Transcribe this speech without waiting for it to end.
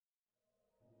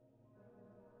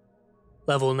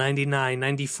Level 99,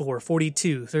 94,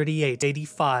 42, 38,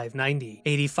 85, 90,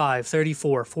 85,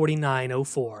 34, 49,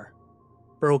 04.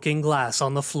 Broken glass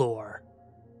on the floor.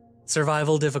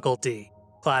 Survival difficulty,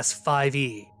 Class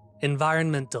 5E.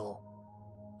 Environmental.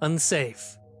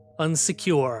 Unsafe.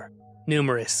 Unsecure.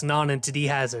 Numerous non-entity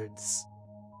hazards.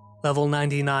 Level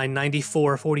 99,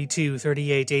 94, 42,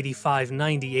 38, 85,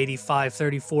 90, 85,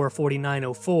 34,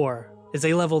 49, 04 is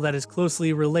a level that is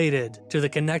closely related to the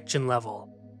connection level.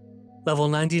 Level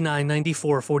 99,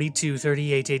 94, 42,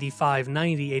 38, 85,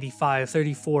 90, 85,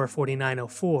 34, 49,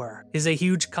 04 is a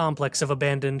huge complex of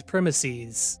abandoned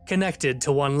premises connected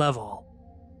to one level.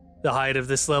 The height of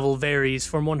this level varies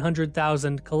from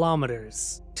 100,000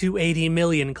 kilometers to 80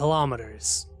 million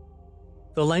kilometers.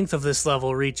 The length of this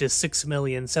level reaches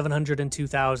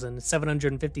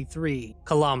 6,702,753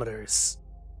 kilometers.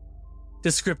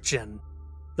 Description: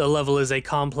 the level is a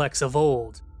complex of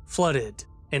old, flooded,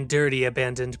 and dirty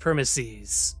abandoned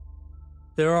premises.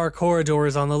 There are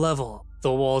corridors on the level,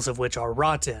 the walls of which are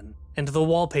rotten, and the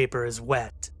wallpaper is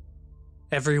wet.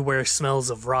 Everywhere smells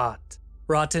of rot,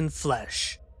 rotten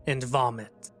flesh, and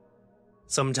vomit.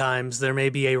 Sometimes there may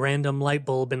be a random light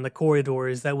bulb in the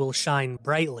corridors that will shine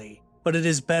brightly, but it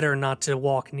is better not to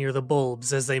walk near the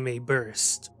bulbs as they may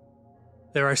burst.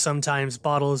 There are sometimes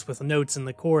bottles with notes in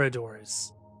the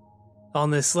corridors. On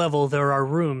this level, there are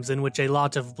rooms in which a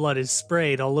lot of blood is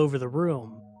sprayed all over the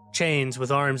room. Chains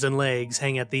with arms and legs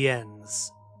hang at the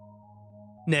ends.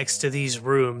 Next to these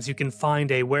rooms, you can find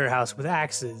a warehouse with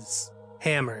axes,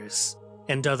 hammers,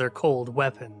 and other cold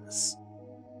weapons.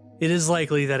 It is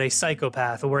likely that a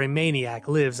psychopath or a maniac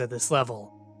lives at this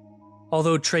level.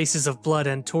 Although traces of blood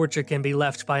and torture can be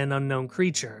left by an unknown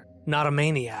creature, not a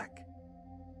maniac.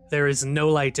 There is no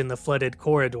light in the flooded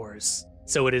corridors,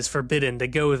 so it is forbidden to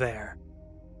go there.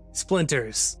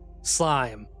 Splinters,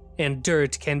 slime, and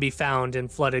dirt can be found in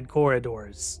flooded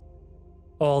corridors.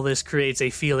 All this creates a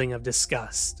feeling of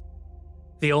disgust.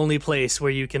 The only place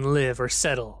where you can live or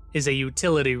settle is a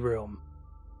utility room.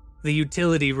 The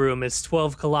utility room is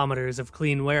 12 kilometers of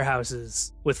clean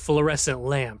warehouses with fluorescent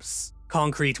lamps,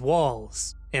 concrete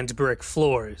walls, and brick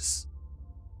floors.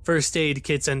 First aid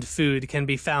kits and food can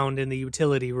be found in the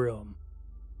utility room.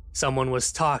 Someone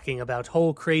was talking about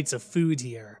whole crates of food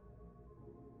here.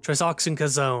 Tresoxnka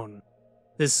Zone.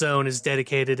 This zone is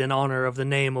dedicated in honor of the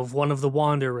name of one of the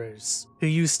wanderers who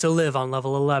used to live on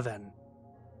level 11.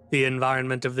 The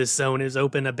environment of this zone is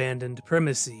open abandoned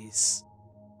premises.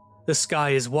 The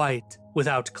sky is white,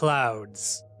 without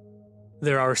clouds.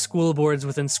 There are school boards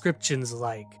with inscriptions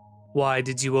like, "Why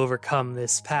did you overcome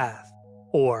this path?"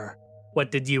 or "What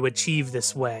did you achieve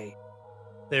this way?"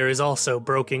 There is also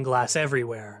broken glass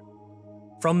everywhere.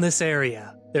 From this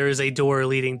area, there is a door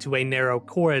leading to a narrow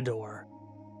corridor.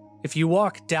 If you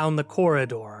walk down the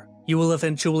corridor, you will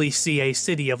eventually see a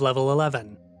city of level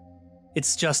 11.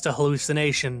 It's just a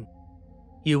hallucination.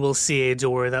 You will see a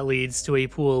door that leads to a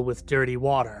pool with dirty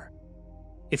water.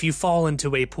 If you fall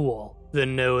into a pool,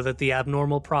 then know that the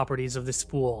abnormal properties of this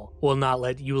pool will not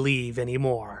let you leave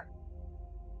anymore.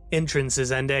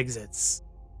 Entrances and exits.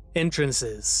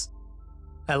 Entrances.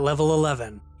 At level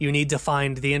 11, you need to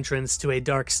find the entrance to a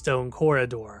dark stone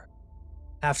corridor.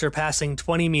 After passing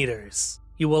 20 meters,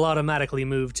 you will automatically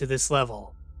move to this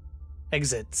level.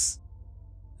 Exits.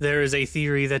 There is a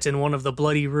theory that in one of the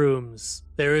bloody rooms,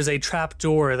 there is a trap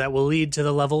door that will lead to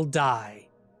the level Die.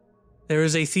 There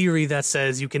is a theory that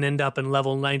says you can end up in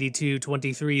level 92,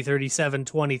 23, 37,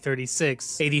 20,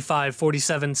 36, 85,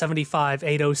 47, 75,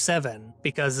 807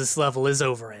 because this level is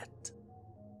over it.